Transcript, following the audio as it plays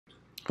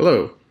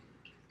Hello.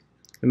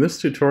 In this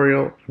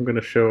tutorial, I'm going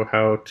to show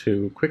how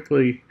to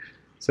quickly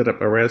set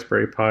up a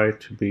Raspberry Pi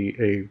to be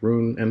a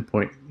Roon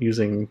endpoint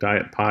using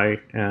Diet Pi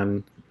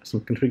and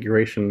some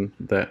configuration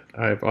that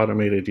I've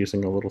automated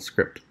using a little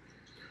script.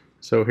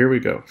 So here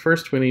we go.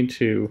 First, we need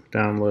to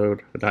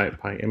download a Diet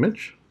Pi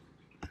image.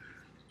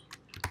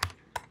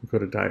 Go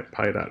to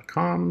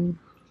dietpi.com,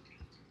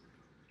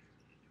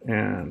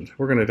 and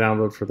we're going to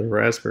download for the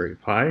Raspberry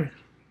Pi.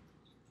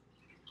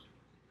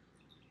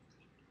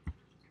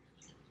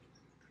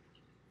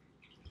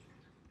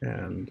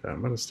 And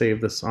I'm going to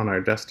save this on our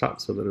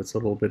desktop so that it's a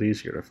little bit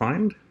easier to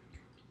find.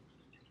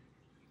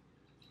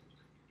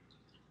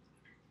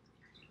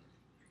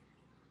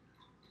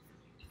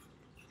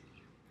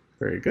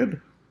 Very good.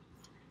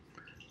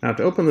 Now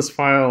to open this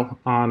file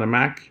on a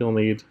Mac, you'll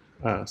need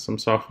some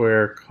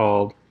software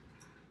called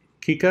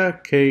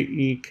Keka,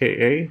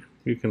 K-E-K-A.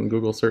 You can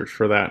Google search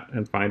for that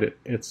and find it.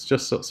 It's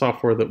just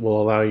software that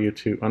will allow you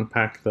to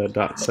unpack the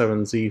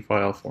 .7z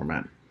file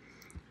format.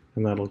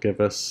 And that'll give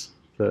us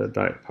the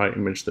Diet Pi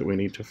image that we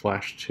need to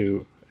flash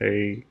to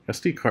a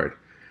SD card.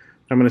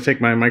 I'm going to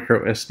take my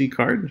micro SD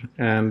card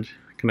and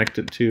connect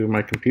it to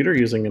my computer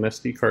using an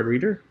SD card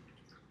reader.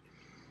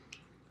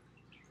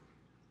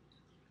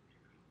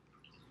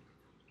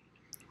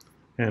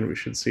 And we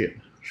should see it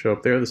show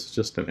up there. This is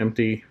just an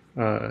empty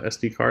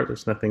SD card.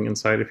 There's nothing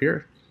inside of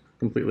here,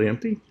 completely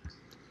empty.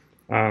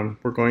 We're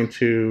going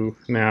to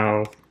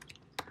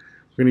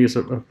use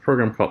a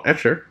program called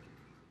Etcher.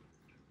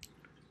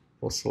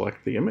 We'll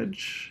select the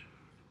image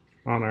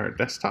on our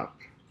desktop.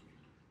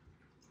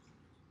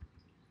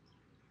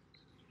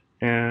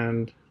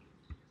 And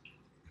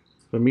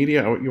the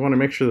media, you want to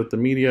make sure that the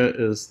media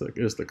is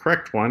the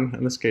correct one.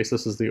 In this case,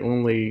 this is the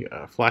only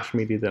flash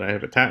media that I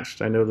have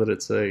attached. I know that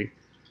it's a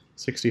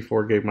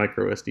 64 gig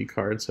micro SD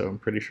card, so I'm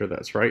pretty sure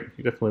that's right.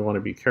 You definitely want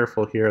to be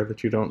careful here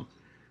that you don't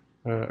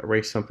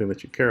erase something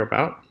that you care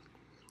about.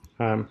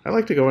 I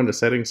like to go into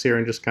settings here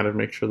and just kind of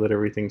make sure that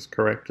everything's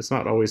correct. It's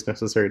not always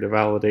necessary to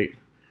validate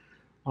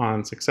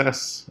on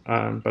success,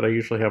 but I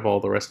usually have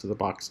all the rest of the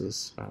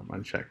boxes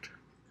unchecked.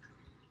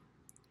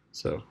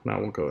 So now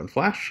we'll go in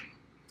Flash.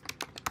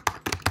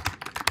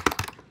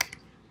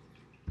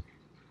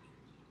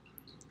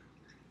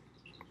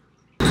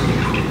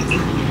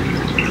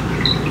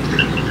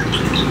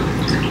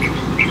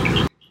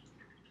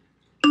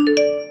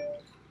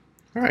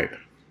 All right,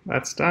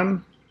 that's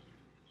done.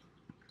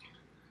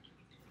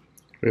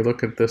 If we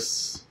look at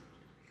this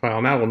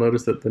file now, we'll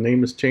notice that the name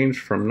has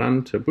changed from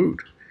none to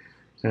boot.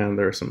 And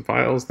there are some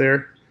files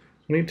there.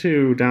 We need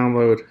to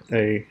download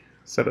a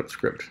setup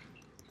script.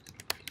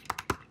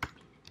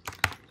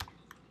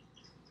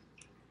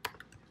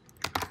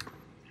 I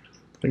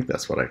think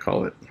that's what I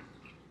call it.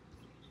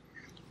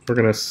 We're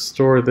going to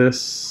store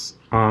this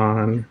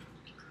on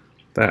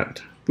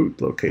that boot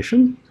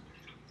location.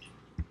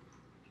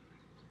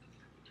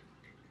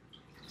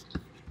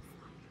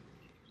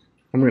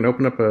 I'm going to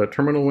open up a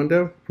terminal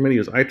window. I'm going to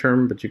use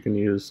iTerm, but you can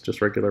use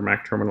just regular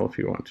Mac terminal if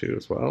you want to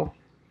as well.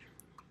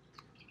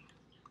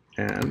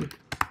 And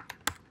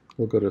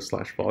we'll go to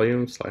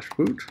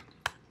 /volume/boot.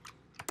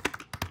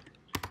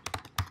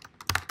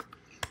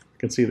 You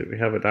can see that we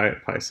have a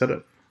Diet Pi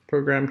setup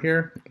program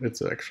here.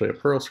 It's actually a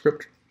Perl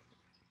script.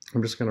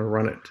 I'm just going to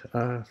run it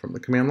from the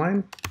command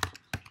line,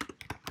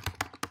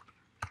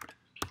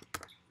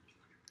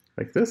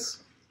 like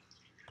this.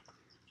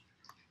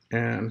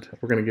 And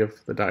we're going to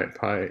give the Diet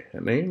Pi a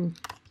name.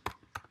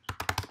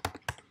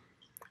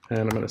 And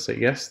I'm going to say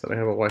yes, that I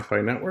have a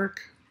Wi-Fi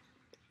network.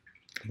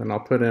 And then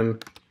I'll put in,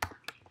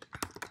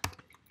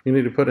 you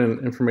need to put in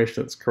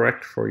information that's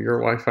correct for your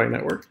Wi-Fi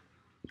network.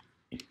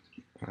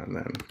 And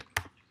then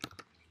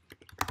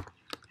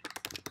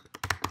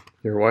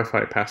your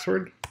Wi-Fi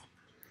password.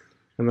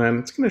 And then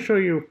it's going to show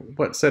you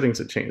what settings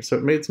it changed. So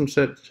it made some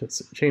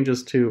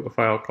changes to a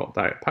file called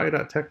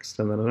dietpi.txt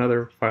and then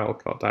another file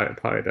called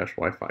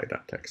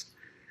dietpi-wifi.txt.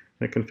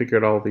 And it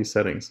configured all of these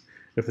settings.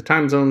 If the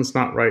time zone's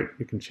not right,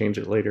 you can change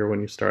it later when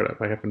you start up.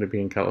 I happen to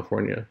be in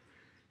California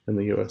in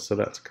the US, so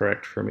that's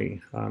correct for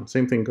me.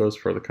 Same thing goes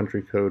for the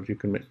country code. You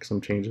can make some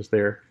changes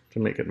there to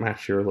make it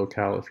match your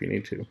locale if you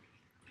need to.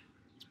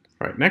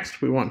 All right,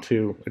 next we want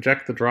to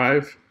eject the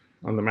drive.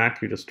 On the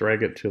Mac, you just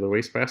drag it to the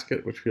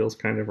wastebasket, which feels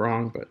kind of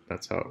wrong, but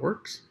that's how it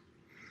works.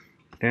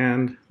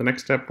 And the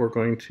next step we're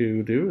going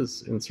to do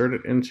is insert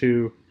it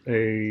into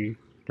a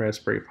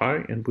Raspberry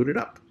Pi and boot it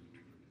up.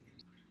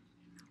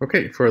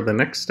 Okay, for the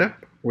next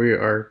step, we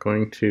are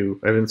going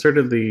to, I've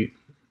inserted the,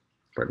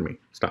 pardon me,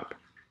 stop.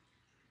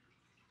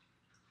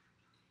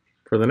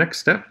 For the next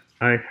step,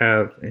 I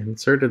have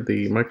inserted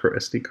the micro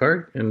SD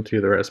card into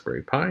the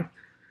Raspberry Pi,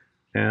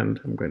 and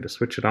I'm going to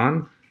switch it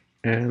on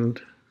and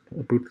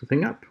boot the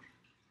thing up.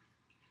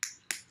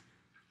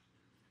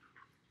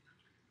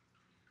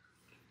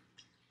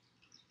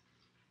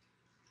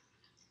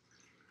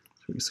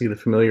 You see the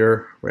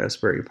familiar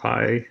Raspberry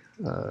Pi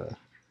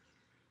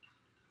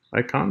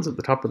icons at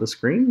the top of the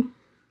screen.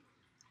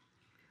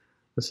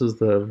 This is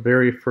the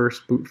very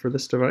first boot for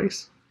this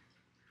device.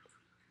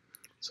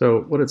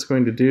 So what it's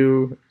going to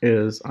do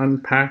is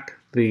unpack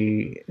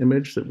the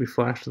image that we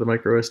flashed to the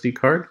micro SD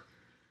card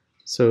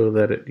so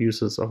that it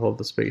uses all of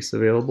the space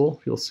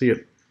available. You'll see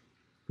it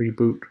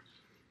reboot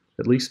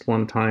at least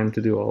one time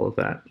to do all of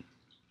that.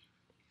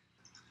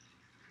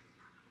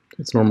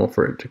 It's normal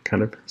for it to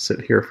kind of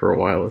sit here for a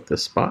while at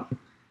this spot.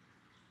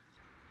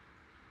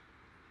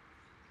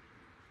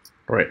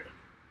 All right,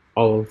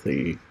 all of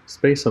the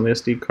space on the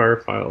SD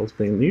card file is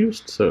being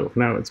used, so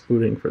now it's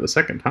booting for the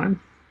second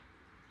time.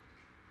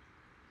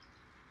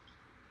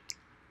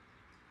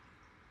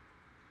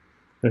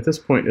 At this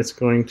point, it's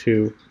going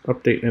to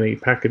update any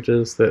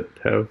packages that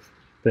have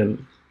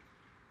been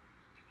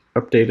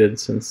updated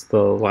since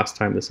the last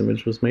time this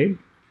image was made.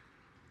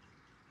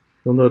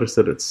 You'll notice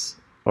that it's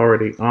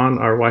already on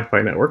our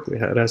Wi-Fi network.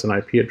 It has an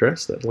IP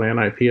address, that LAN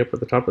IP up at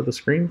the top of the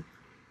screen,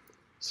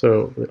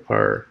 so that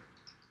our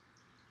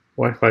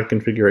Wi-Fi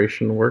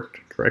configuration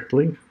worked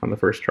correctly on the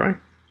first try.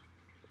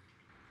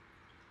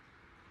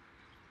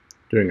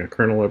 Doing a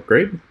kernel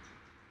upgrade.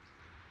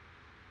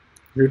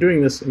 If you're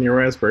doing this and your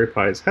Raspberry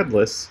Pi is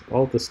headless,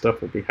 all this stuff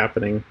will be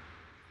happening,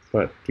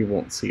 but you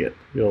won't see it.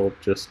 You'll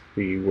just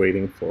be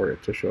waiting for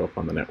it to show up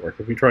on the network.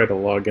 If you try to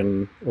log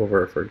in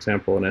over, for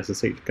example, an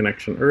SSH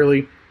connection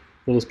early,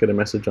 you'll just get a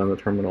message on the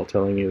terminal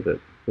telling you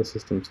that the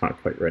system's not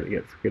quite ready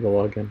yet for you to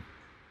log in.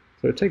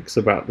 So it takes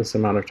about this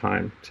amount of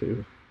time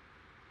to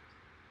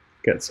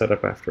get set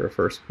up after a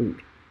first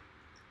boot.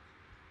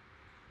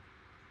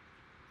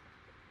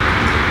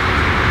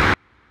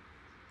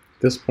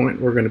 At this point,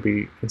 we're going to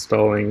be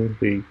installing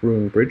the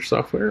Roon bridge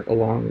software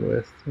along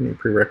with any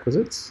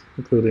prerequisites,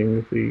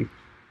 including the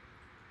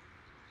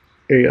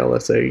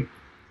ALSA.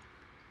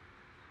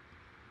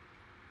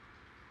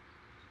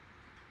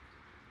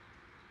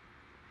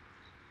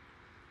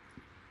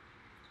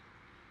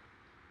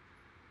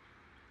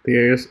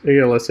 The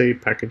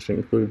ALSA package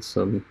includes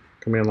some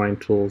command line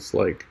tools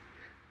like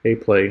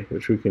aplay,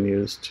 which we can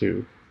use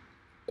to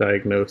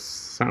diagnose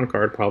sound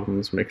card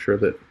problems, make sure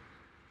that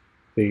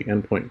the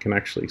endpoint can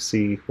actually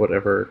see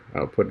whatever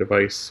output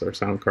device or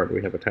sound card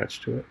we have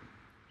attached to it.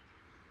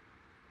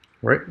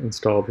 All right,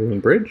 installed Roon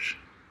bridge.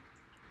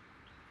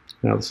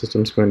 Now the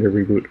system's going to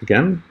reboot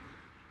again.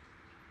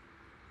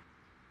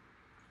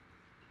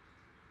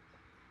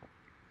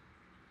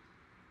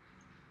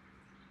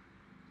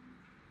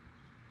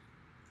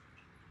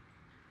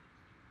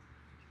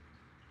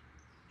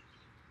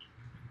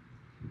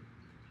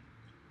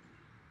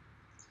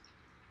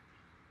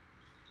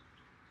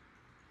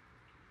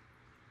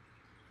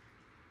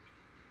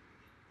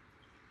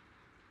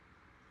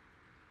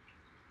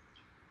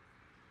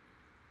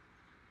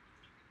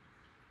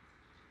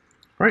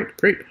 All right,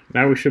 great.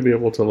 Now we should be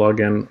able to log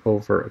in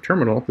over a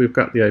terminal. We've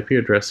got the IP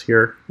address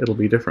here. It'll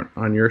be different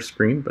on your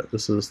screen, but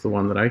this is the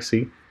one that I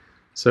see.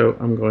 So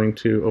I'm going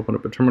to open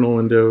up a terminal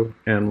window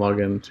and log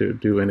in to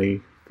do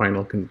any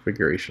final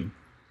configuration.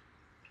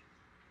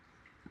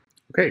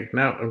 Okay,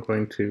 now I'm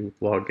going to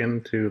log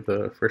into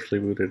the freshly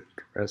booted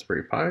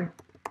Raspberry Pi.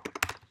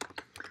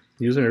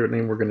 The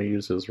username we're going to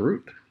use is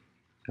root,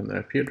 and the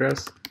IP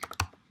address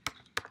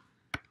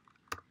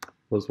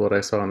was what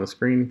I saw on the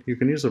screen. You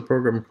can use a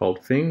program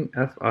called Fing,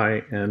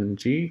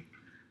 F-I-N-G,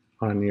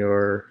 on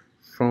your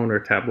phone or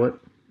tablet.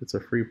 It's a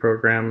free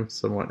program,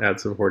 somewhat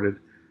ad-supported,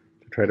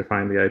 to try to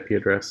find the IP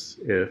address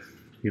if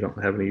you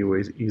don't have any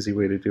easy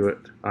way to do it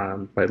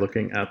by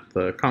looking at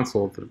the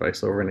console of the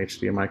device over an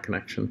HDMI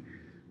connection.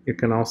 You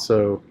can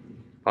also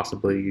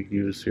possibly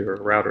use your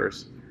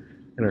router's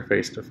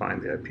interface to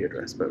find the IP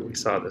address, but we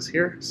saw this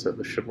here, so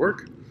this should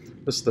work.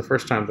 This is the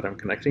first time that I'm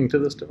connecting to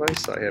this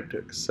device, so I have to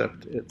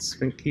accept its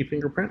key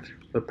fingerprint.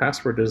 The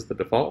password is the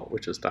default,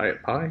 which is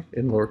dietpi,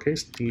 in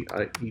lowercase,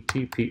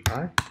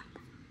 D-I-E-T-P-I.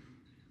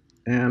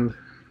 And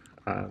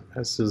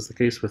as is the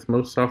case with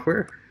most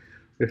software,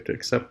 we have to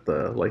accept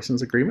the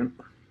license agreement.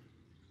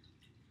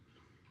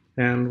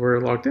 And we're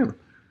logged in.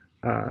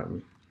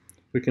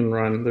 We can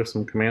run, there's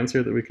some commands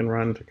here that we can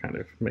run to kind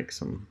of make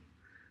some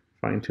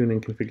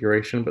fine-tuning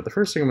configuration, but the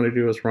first thing I'm going to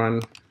do is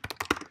run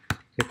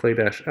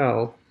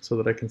aplay-L so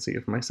that I can see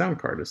if my sound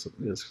card is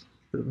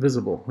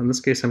visible. In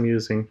this case, I'm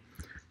using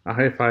a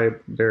Hi-Fi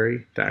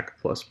Berry DAC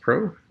Plus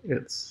Pro.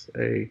 It's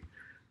a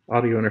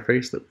audio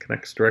interface that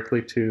connects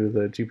directly to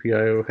the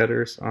GPIO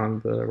headers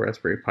on the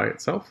Raspberry Pi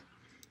itself,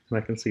 and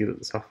I can see that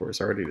the software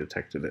has already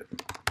detected it.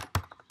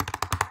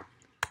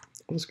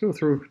 I'll just go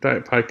through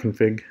dietpi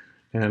config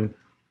and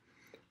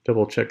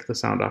double check the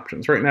sound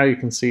options. Right now you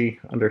can see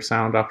under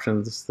sound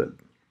options that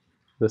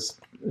this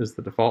is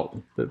the default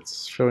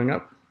that's showing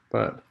up,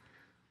 but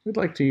we'd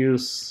like to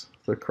use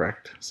the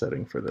correct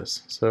setting for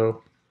this.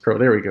 So Pro,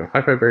 there we go,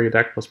 Hi-Fi Berry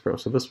DAC Plus Pro.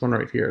 So this one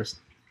right here is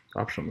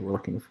the option that we're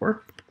looking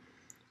for.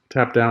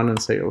 Tap down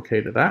and say OK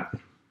to that.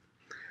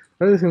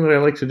 The other thing that I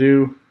like to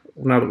do,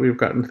 now that we've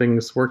gotten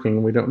things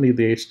working, we don't need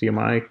the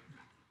HDMI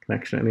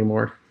connection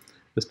anymore,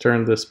 is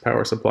turn this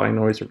power supply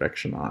noise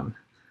reduction on.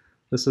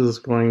 This is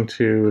going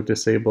to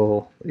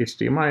disable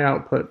HDMI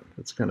output.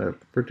 It's going to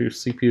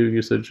reduce CPU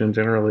usage and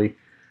generally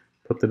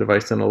put the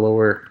device in a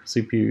lower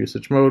CPU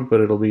usage mode, but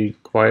it'll be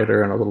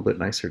quieter and a little bit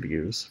nicer to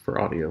use for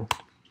audio.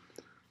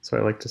 So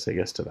I like to say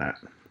yes to that.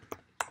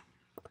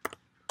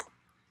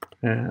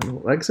 And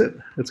we'll exit.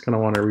 It's going to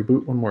want to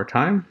reboot one more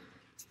time.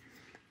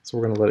 So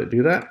we're going to let it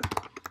do that.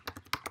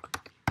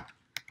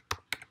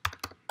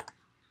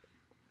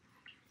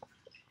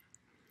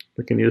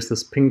 We can use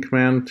this ping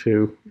command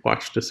to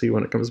watch to see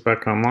when it comes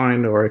back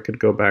online, or I could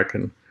go back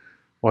and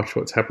watch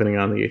what's happening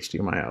on the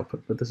HDMI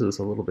output, but this is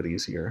a little bit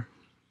easier.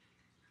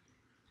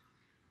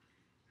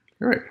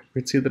 All right,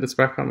 we can see that it's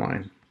back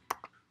online.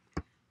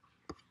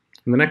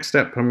 In the next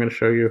step, I'm going to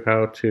show you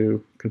how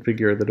to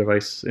configure the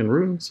device in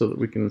Roon so that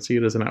we can see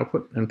it as an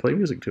output and play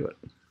music to it.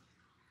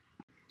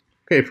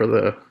 Okay, for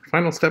the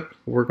final step,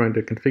 we're going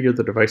to configure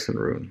the device in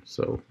Roon.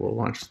 So we'll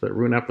launch the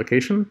Roon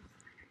application.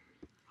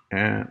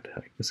 And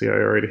you can see I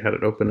already had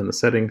it open in the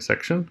settings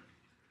section.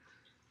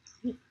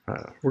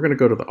 We're going to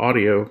go to the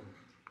audio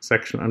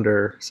section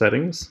under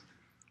settings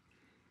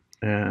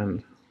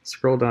and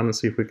scroll down and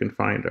see if we can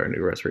find our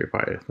new Raspberry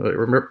Pi.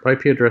 The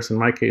IP address in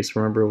my case,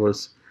 remember,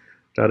 was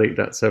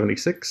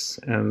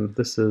 .8.76, and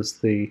this is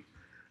the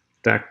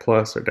DAC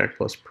Plus or DAC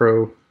Plus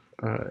Pro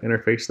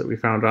interface that we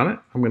found on it.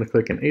 I'm going to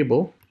click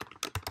Enable.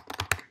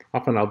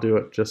 Often I'll do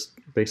it just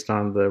based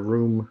on the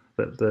room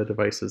that the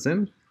device is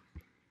in.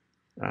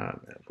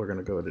 We're going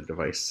to go to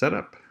Device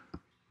Setup.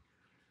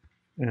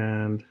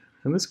 And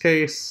in this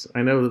case,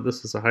 I know that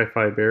this is a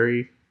Hi-Fi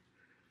Berry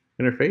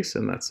interface,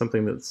 and that's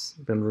something that's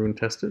been Roon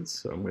tested,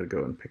 so I'm going to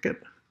go and pick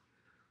it.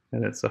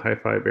 And it's a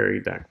Hi-Fi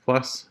Berry DAC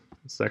Plus.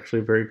 It's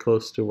actually very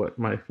close to what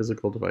my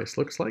physical device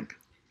looks like.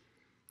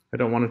 I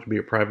don't want it to be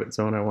a private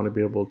zone. I want to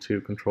be able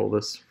to control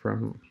this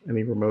from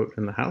any remote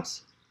in the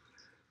house.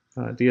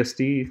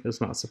 DSD is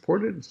not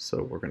supported,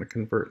 so we're going to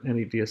convert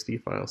any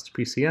DSD files to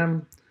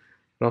PCM.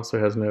 It also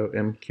has no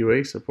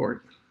MQA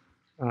support.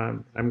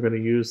 I'm going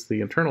to use the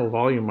internal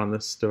volume on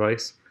this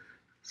device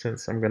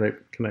since I'm going to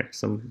connect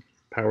some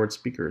powered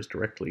speakers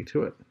directly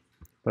to it.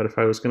 But if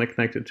I was going to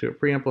connect it to a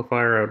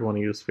preamplifier, I would want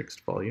to use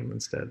fixed volume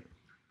instead.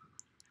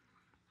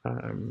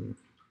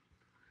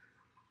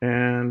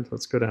 And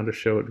let's go down to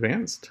Show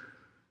Advanced.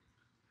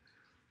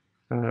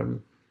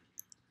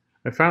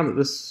 I found that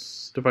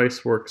this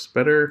device works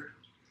better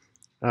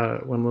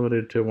when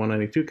limited to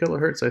 192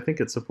 kilohertz. I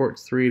think it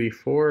supports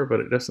 384, but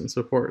it doesn't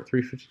support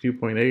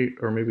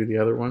 352.8 or maybe the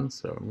other one,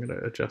 so I'm going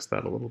to adjust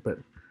that a little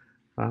bit.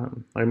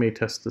 I may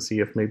test to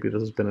see if maybe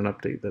there's been an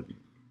update that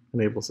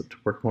enables it to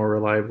work more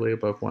reliably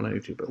above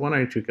 192, but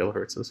 192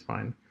 kilohertz is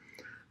fine.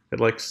 It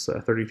likes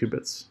 32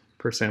 bits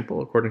per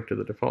sample according to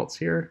the defaults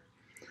here.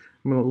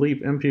 I'm going to leave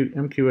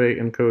MQA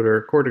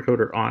encoder core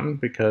decoder on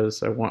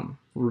because I want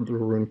the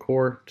Roon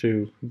core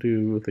to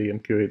do the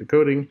MQA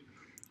decoding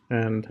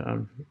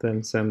and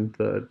then send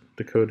the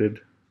decoded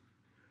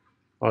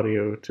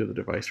audio to the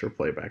device for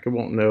playback. It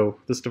won't know,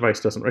 this device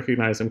doesn't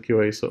recognize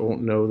MQA, so it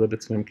won't know that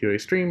it's an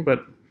MQA stream,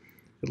 but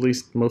at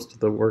least most of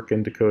the work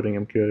in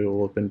decoding MQA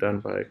will have been done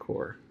by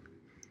core.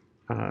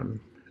 And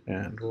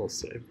we'll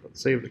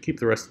keep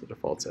the rest of the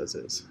defaults as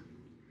is.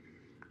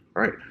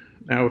 All right,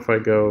 now if I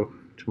go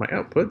to my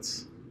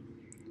outputs,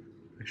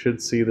 I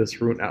should see this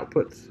Roon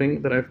output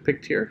thing that I've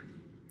picked here.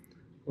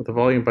 With the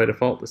volume by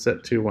default is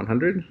set to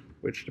 100,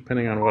 which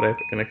depending on what I have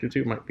it connected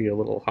to might be a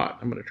little hot.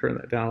 I'm going to turn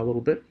that down a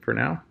little bit for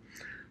now.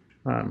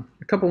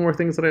 A couple more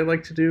things that I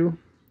like to do,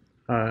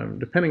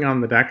 depending on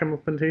the DAC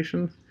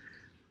implementation,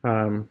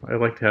 I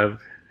like to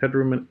have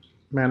headroom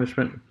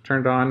management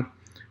turned on.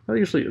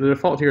 The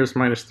default here is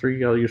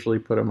 -3. I'll usually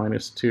put a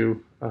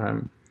 -2.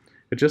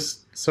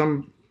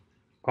 Some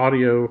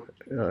audio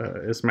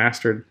is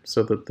mastered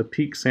so that the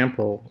peak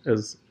sample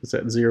is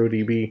at 0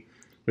 dB,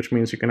 which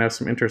means you can have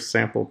some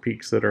inter-sample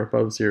peaks that are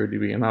above 0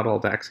 dB, and not all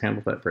DACs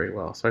handle that very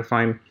well. So I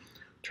find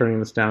turning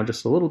this down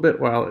just a little bit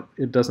while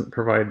it doesn't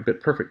provide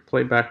bit-perfect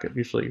playback, it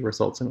usually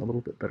results in a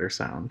little bit better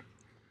sound.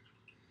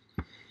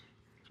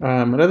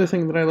 Another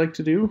thing that I like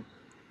to do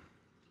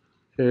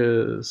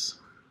is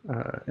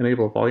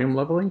enable volume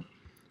leveling.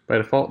 By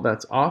default,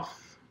 that's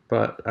off,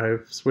 but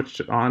I've switched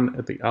it on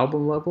at the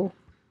album level.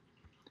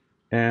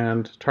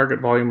 And target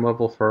volume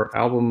level for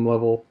album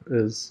level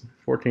is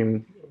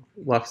 14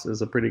 LUFS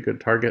is a pretty good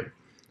target.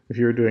 If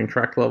you were doing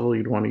track level,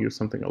 you'd want to use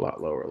something a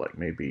lot lower, like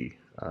maybe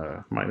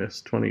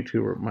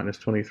 -22 or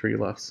 -23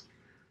 LUFS.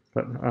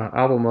 But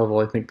album level,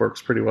 I think,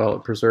 works pretty well.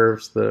 It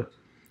preserves the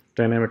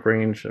dynamic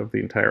range of the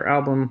entire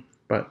album,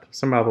 but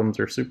some albums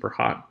are super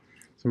hot,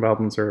 some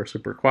albums are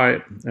super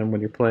quiet, and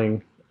when you're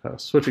playing,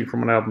 switching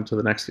from one album to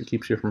the next, it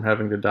keeps you from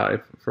having to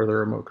dive for the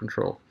remote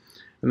control.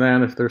 And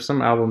then if there's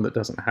some album that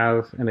doesn't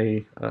have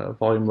any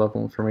volume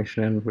level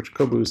information in, which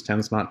Qobuz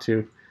tends not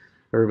to,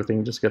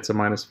 everything just gets a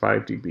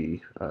 -5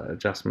 dB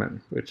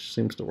adjustment, which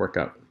seems to work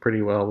out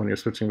pretty well when you're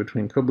switching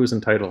between Qobuz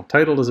and Tidal.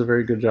 Tidal does a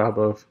very good job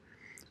of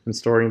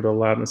storing the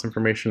loudness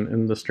information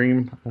in the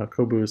stream.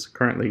 Qobuz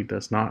currently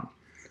does not.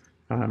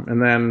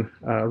 And then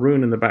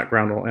Roon in the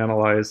background will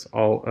analyze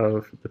all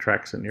of the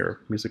tracks in your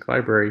music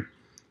library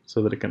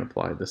so that it can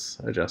apply this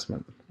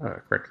adjustment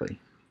correctly.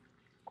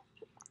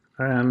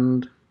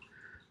 And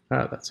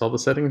that's all the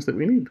settings that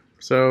we need.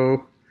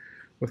 So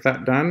with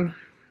that done,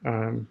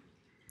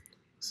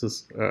 this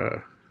is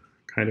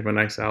kind of a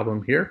nice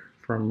album here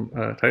from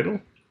Tidal.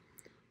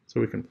 So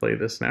we can play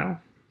this now.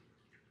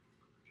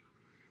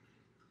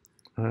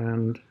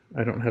 And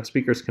I don't have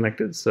speakers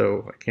connected,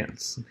 so I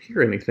can't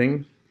hear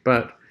anything,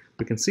 but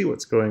we can see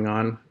what's going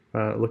on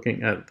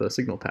looking at the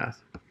signal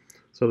path.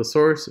 So the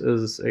source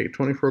is a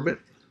 24-bit,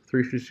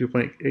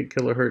 352.8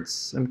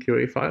 kilohertz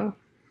MQA file.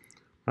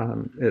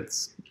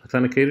 It's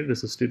authenticated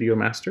as a studio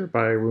master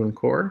by Roon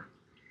core.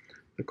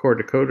 The core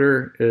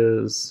decoder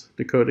is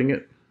decoding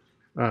it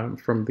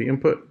from the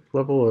input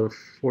level of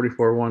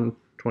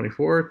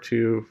 44.124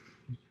 to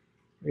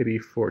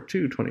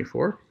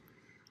 84.224.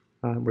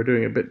 We're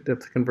doing a bit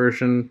depth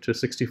conversion to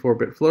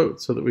 64-bit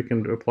float so that we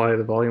can apply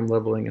the volume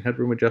leveling and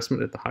headroom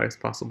adjustment at the highest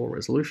possible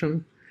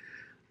resolution.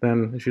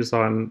 Then, as you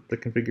saw in the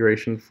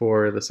configuration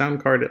for the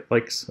sound card, it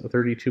likes a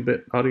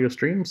 32-bit audio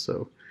stream,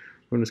 so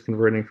Roon is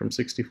converting from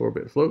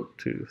 64-bit float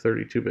to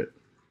 32-bit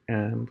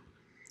and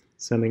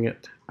sending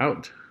it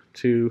out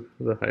to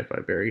the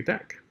Hi-Fi Berry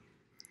DAC.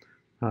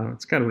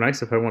 It's kind of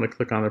nice if I want to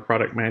click on the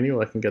product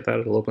manual, I can get that.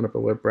 It'll open up a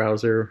web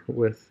browser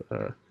with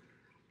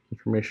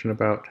information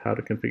about how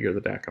to configure the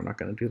DAC. I'm not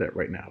going to do that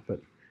right now,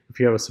 but if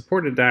you have a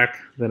supported DAC,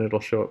 then it'll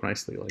show up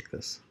nicely like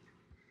this.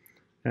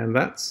 And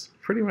that's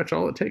pretty much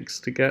all it takes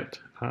to get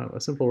a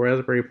simple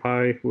Raspberry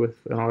Pi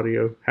with an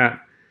audio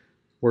hat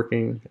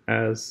working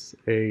as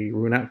a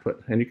Roon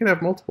output. And you can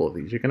have multiple of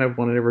these. You can have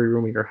one in every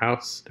room of your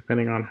house,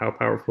 depending on how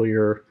powerful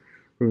your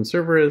Roon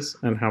server is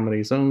and how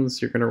many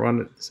zones you're going to run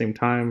at the same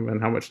time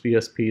and how much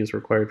DSP is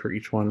required for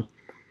each one.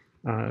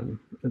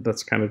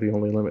 That's kind of the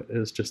only limit,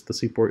 is just the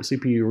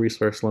CPU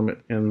resource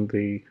limit in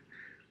the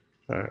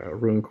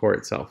Roon core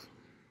itself.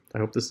 I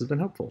hope this has been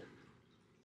helpful.